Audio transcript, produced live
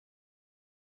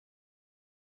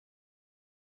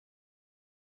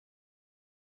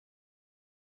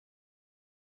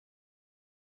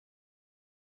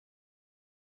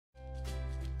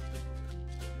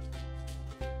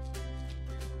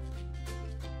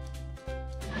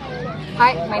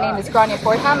Hi, my name is Gráinne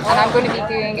Fordham and I'm going to be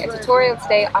doing a tutorial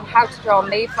today on how to draw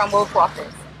Mebh from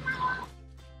Wolfwalkers.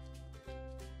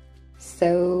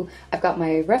 So I've got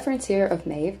my reference here of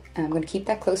Mebh, and I'm going to keep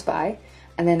that close by,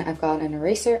 and then I've got an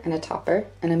eraser and a topper,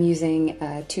 and I'm using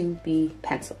a 2B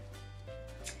pencil.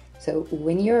 So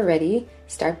when you're ready,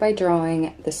 start by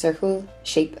drawing the circle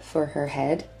shape for her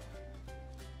head,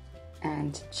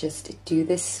 and just do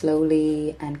this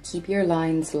slowly and keep your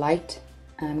lines light.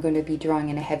 I'm going to be drawing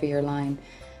in a heavier line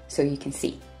so you can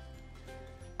see.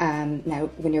 Now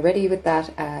when you're ready with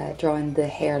that, draw in the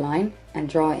hairline and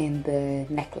draw in the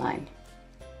neckline.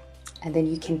 And then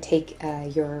you can take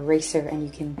your eraser and you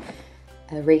can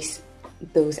erase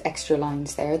those extra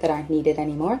lines there that aren't needed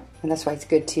anymore. And that's why it's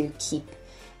good to keep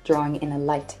drawing in a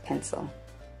light pencil.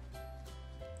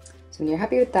 So when you're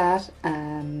happy with that,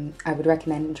 I would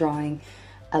recommend drawing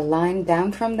a line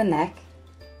down from the neck.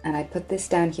 And I put this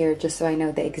down here just so I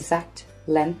know the exact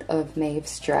length of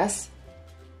Mebh's dress.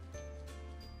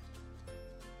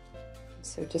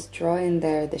 So just draw in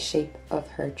there the shape of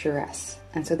her dress.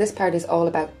 And so this part is all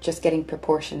about just getting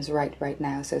proportions right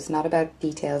now. So it's not about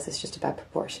details, it's just about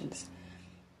proportions.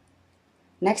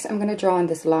 Next, I'm going to draw on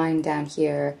this line down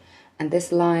here. And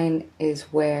this line is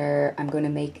where I'm going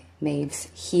to make Mebh's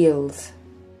heels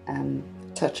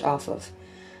touch off of.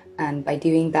 And by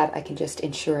doing that, I can just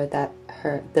ensure that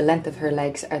the length of her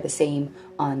legs are the same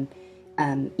on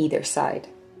either side.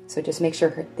 So just make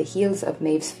sure the heels of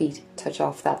Mebh's feet touch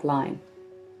off that line.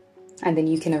 And then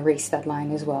you can erase that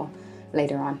line as well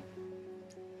later on.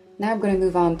 Now I'm going to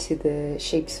move on to the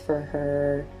shapes for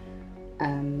her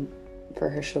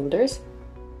shoulders.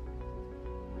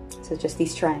 So just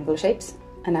these triangle shapes.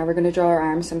 And now we're going to draw her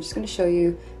arms. So I'm just going to show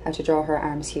you how to draw her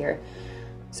arms here.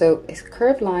 So a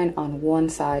curved line on one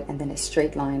side and then a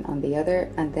straight line on the other.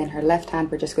 And then her left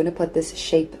hand, we're just going to put this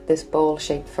shape, this ball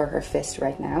shape for her fist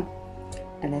right now.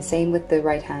 And then same with the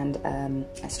right hand,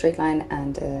 a straight line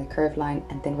and a curved line.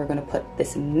 And then we're going to put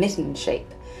this mitten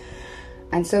shape.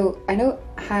 And so I know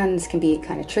hands can be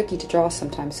kind of tricky to draw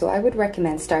sometimes. So I would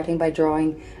recommend starting by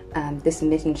drawing this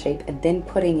mitten shape and then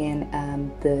putting in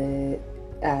the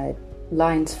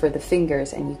lines for the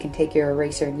fingers, and you can take your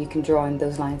eraser and you can draw in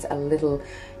those lines a little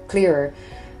clearer.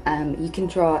 You can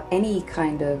draw any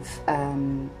kind of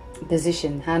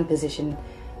position, hand position,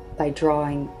 by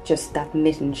drawing just that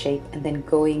mitten shape and then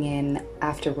going in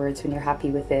afterwards when you're happy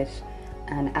with it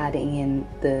and adding in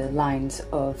the lines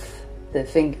of the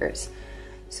fingers.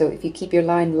 So if you keep your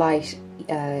line light,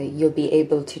 you'll be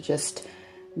able to just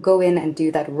go in and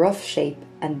do that rough shape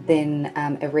and then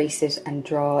erase it and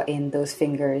draw in those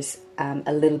fingers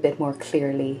a little bit more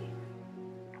clearly,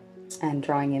 and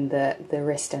drawing in the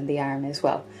wrist and the arm as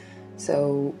well.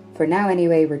 So for now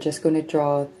anyway, we're just going to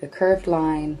draw the curved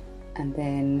line and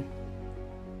then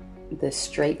the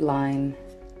straight line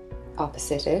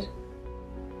opposite it,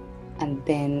 and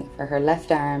then for her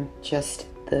left arm just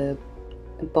the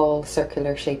ball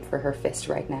circular shape for her fist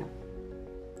right now.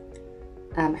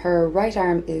 Her right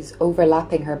arm is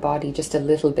overlapping her body just a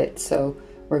little bit, so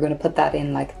we're going to put that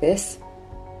in like this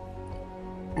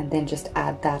and then just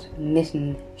add that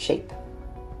mitten shape.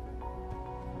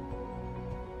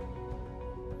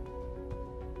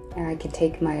 And I can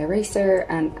take my eraser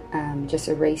and just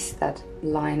erase that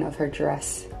line of her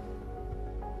dress.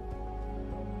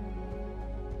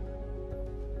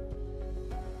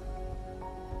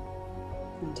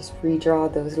 And just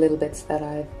redraw those little bits that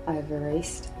I've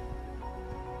erased.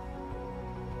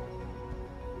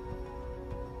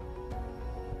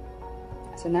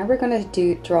 So now we're going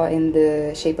to draw in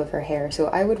the shape of her hair. So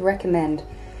I would recommend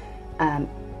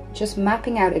just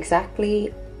mapping out exactly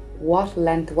what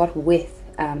length, what width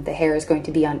the hair is going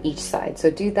to be on each side. So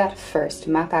do that first,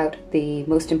 map out the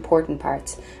most important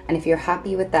parts. And if you're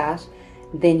happy with that,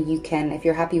 then you can, if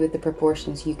you're happy with the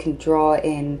proportions, you can draw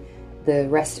in the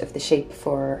rest of the shape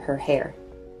for her hair.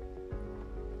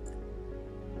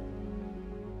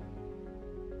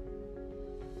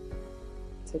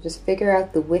 So just figure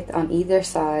out the width on either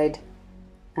side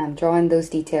and draw in those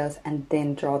details and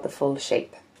then draw the full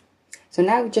shape. So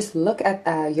now just look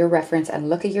at your reference and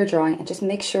look at your drawing and just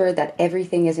make sure that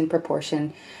everything is in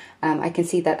proportion. I can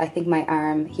see that I think my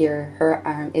arm here, her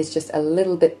arm is just a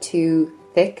little bit too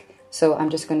thick. So I'm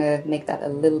just going to make that a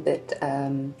little bit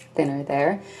thinner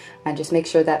there, and just make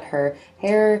sure that her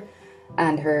hair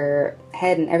and her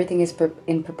head and everything is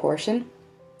in proportion.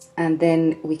 And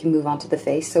then we can move on to the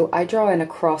face. So I draw in a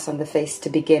cross on the face to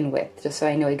begin with, just so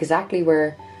I know exactly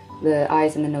where the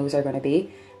eyes and the nose are going to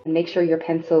be. And make sure your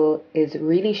pencil is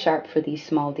really sharp for these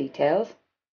small details.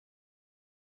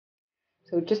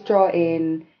 So just draw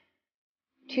in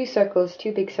two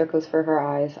big circles for her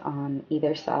eyes on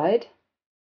either side.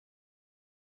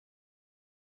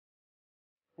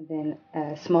 And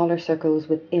then smaller circles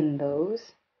within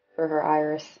those for her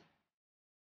iris.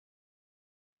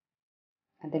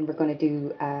 And then we're going to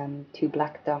do 2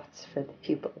 black dots for the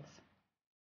pupils.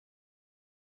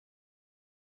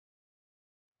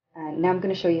 And now I'm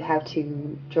going to show you how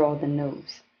to draw the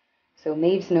nose. So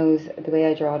Mebh's nose, the way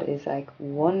I draw it is like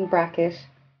one bracket,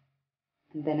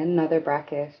 and then another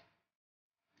bracket,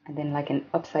 and then like an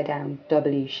upside down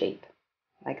W shape,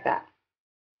 like that.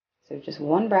 So just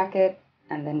one bracket,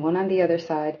 and then one on the other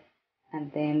side,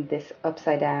 and then this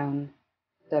upside down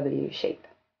W shape.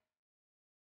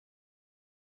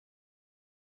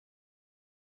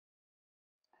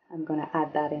 I'm going to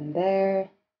add that in there.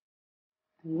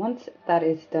 And once that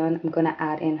is done, I'm going to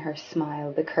add in her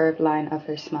smile, the curved line of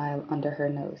her smile under her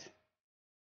nose.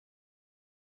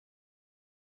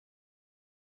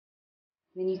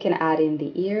 Then you can add in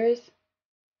the ears,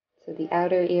 so the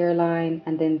outer ear line,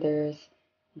 and then there's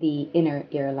the inner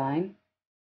ear line.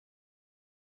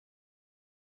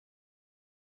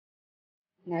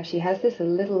 Now she has this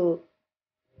little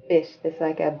bit, this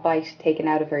like a bite taken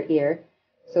out of her ear.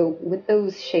 So with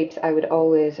those shapes, I would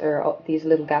always, or these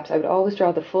little gaps, I would always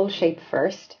draw the full shape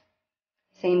first.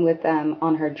 Same with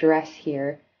on her dress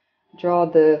here. Draw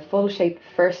the full shape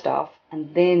first off,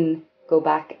 and then go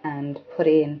back and put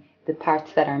in the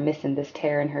parts that are missing, this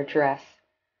tear in her dress.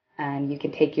 And you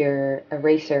can take your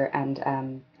eraser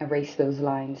and erase those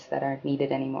lines that aren't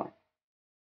needed anymore.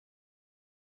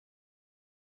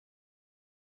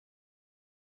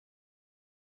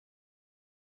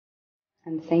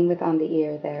 And same with on the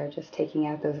ear there, just taking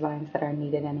out those lines that aren't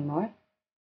needed anymore.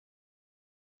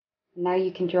 Now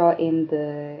you can draw in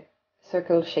the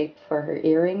circle shape for her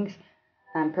earrings.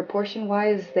 Proportion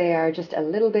wise, they are just a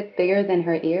little bit bigger than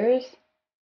her ears.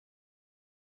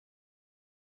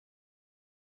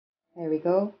 There we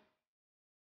go.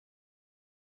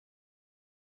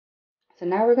 So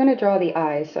now we're going to draw the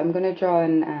eyes. So I'm going to draw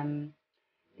in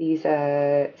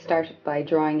start by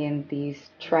drawing in these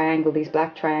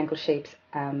black triangle shapes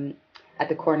at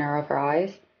the corner of her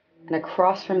eyes, and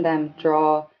across from them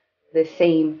draw the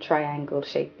same triangle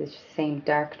shape, this same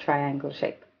dark triangle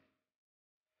shape.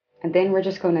 And then we're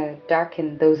just going to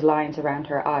darken those lines around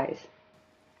her eyes,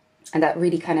 and that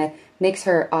really kind of makes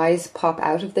her eyes pop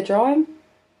out of the drawing.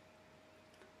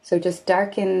 So just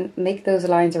make those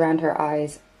lines around her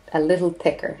eyes a little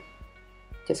thicker,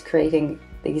 just creating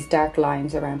these dark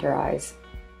lines around her eyes.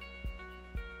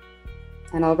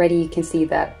 And already you can see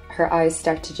that her eyes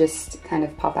start to just kind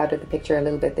of pop out of the picture a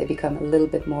little bit. They become a little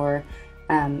bit more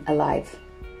alive.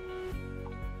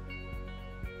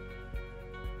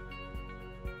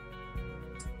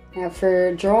 Now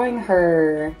for drawing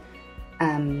her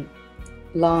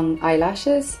long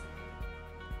eyelashes,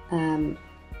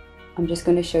 I'm just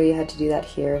going to show you how to do that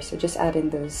here. So just add in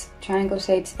those triangle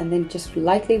shapes, and then just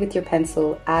lightly with your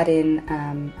pencil add in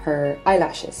her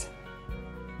eyelashes.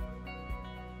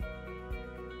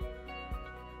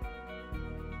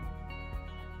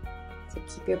 So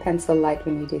keep your pencil light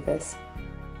when you do this.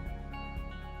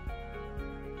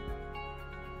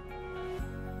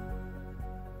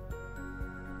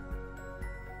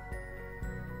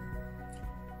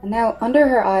 And now under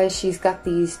her eyes, she's got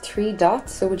these 3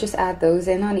 dots, so we'll just add those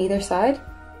in on either side.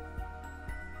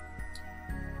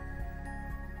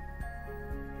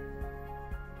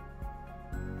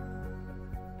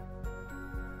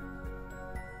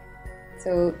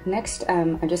 So next,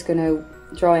 I'm just going to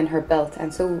draw in her belt.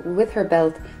 And so with her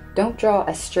belt, don't draw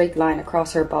a straight line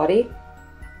across her body.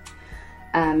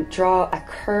 Draw a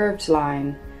curved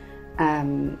line,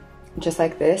 just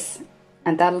like this.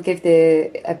 And that'll give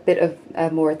a bit of a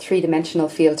more three-dimensional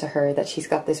feel to her, that she's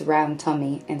got this round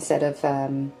tummy instead of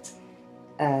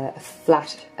a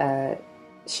flat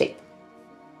shape.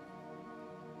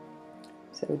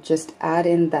 So just add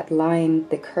in that line,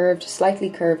 the curved,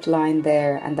 slightly curved line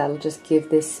there, and that'll just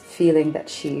give this feeling that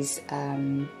she's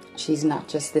not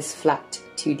just this flat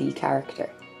 2D character.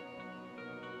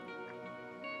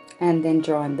 And then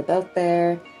drawing the belt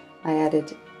there, I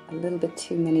added a little bit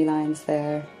too many lines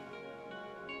there.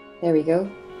 There we go.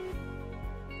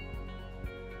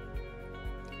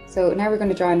 So now we're going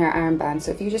to draw in her armband.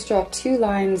 So if you just draw 2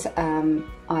 lines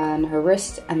on her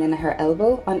wrist and then her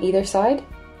elbow on either side.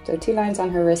 So 2 lines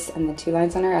on her wrist and then 2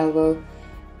 lines on her elbow,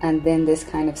 and then this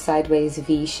kind of sideways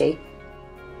V shape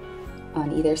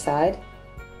on either side.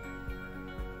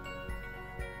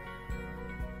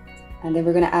 And then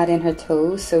we're going to add in her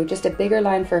toes. So just a bigger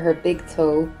line for her big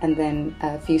toe, and then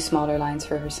a few smaller lines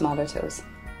for her smaller toes.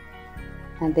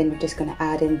 And then we're just going to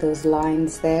add in those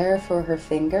lines there for her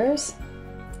fingers.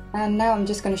 And now I'm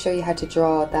just going to show you how to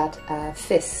draw that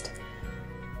fist.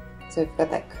 So we've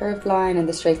got that curved line and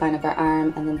the straight line of her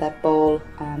arm, and then that ball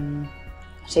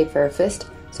shape for her fist.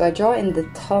 So I draw in the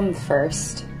thumb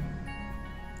first,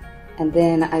 and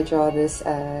then I draw this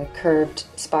curved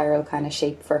spiral kind of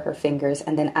shape for her fingers,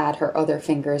 and then add her other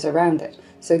fingers around it.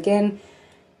 So again,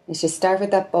 it's just start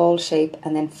with that ball shape,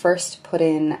 and then first put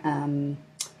in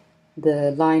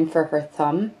the line for her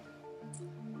thumb,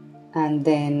 and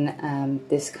then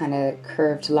this kind of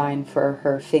curved line for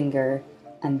her finger,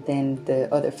 and then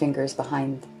the other fingers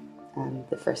behind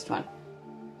the first one.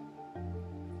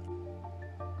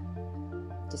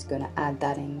 Just going to add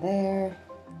that in there.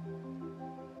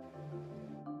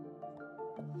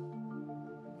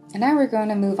 And now we're going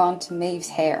to move on to Mebh's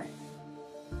hair.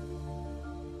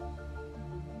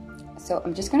 So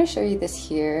I'm just going to show you this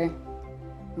here.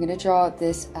 I'm going to draw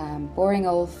this boring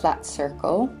old flat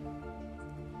circle.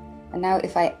 And now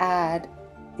if I add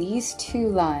these two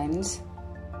lines,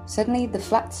 suddenly the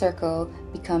flat circle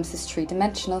becomes this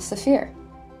three-dimensional sphere.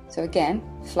 So again,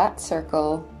 flat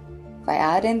circle, if I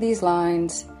add in these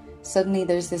lines, suddenly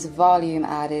there's this volume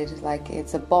added, like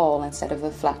it's a ball instead of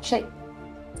a flat shape.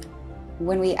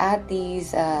 When we add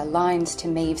these lines to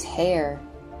Mebh's hair,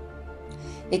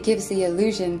 it gives the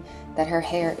illusion that her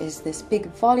hair is this big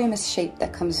voluminous shape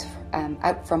that comes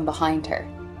out from behind her.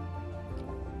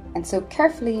 And so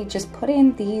carefully just put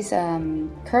in these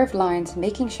curved lines,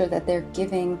 making sure that they're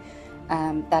giving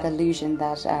that illusion,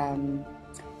 that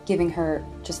giving her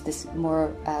just this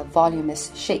more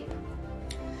voluminous shape.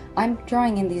 I'm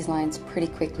drawing in these lines pretty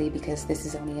quickly because this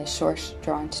is only a short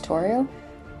drawing tutorial,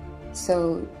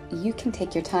 so you can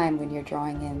take your time when you're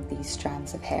drawing in these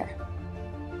strands of hair.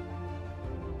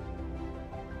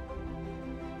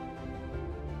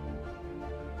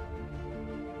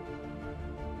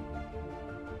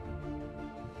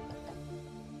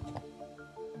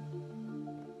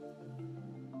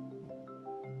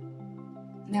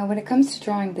 Now when it comes to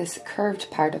drawing this curved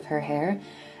part of her hair,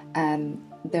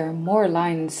 there are more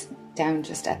lines down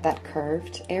just at that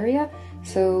curved area,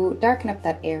 so darken up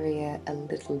that area a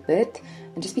little bit,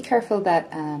 and just be careful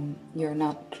that you're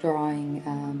not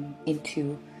drawing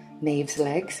into Mebh's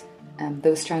legs.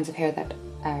 Those strands of hair that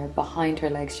are behind her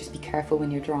legs, just be careful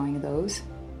when you're drawing those.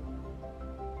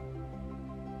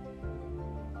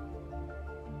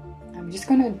 I'm just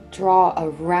going to draw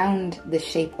around the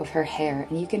shape of her hair,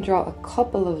 and you can draw a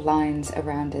couple of lines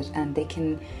around it, and they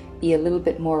can be a little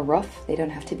bit more rough. They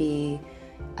don't have to be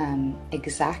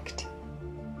exact.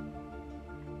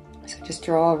 So just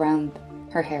draw around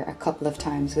her hair a couple of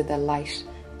times with a light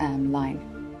line.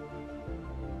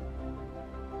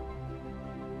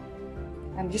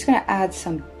 I'm just going to add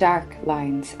some dark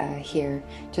lines here,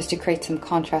 just to create some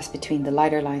contrast between the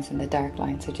lighter lines and the dark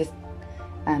lines. So just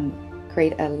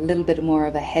create a little bit more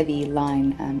of a heavy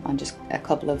line on just a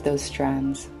couple of those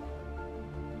strands.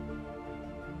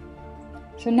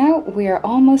 So now we are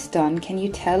almost done. Can you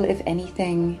tell if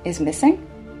anything is missing?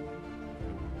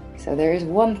 So there is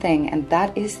one thing, and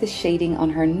that is the shading on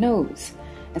her nose.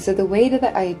 And so the way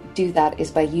that I do that is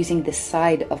by using the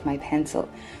side of my pencil.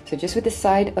 So just with the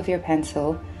side of your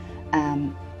pencil,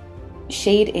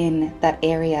 shade in that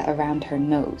area around her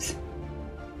nose.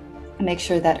 Make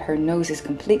sure that her nose is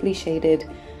completely shaded,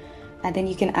 and then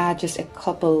you can add just a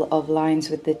couple of lines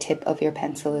with the tip of your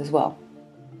pencil as well.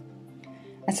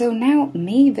 And so now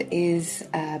Mebh is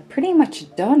pretty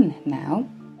much done now.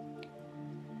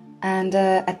 And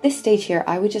at this stage here,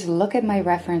 I would just look at my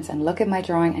reference and look at my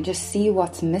drawing and just see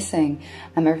what's missing,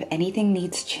 or if anything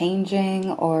needs changing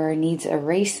or needs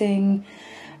erasing.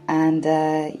 And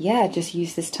yeah, just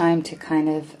use this time to kind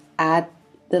of add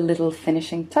the little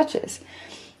finishing touches.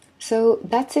 So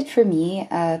that's it for me.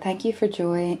 Thank you for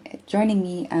joining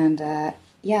me, and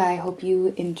yeah, I hope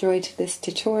you enjoyed this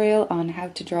tutorial on how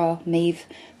to draw Mebh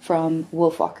from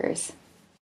Wolfwalkers.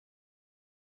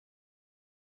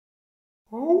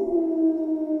 Oh.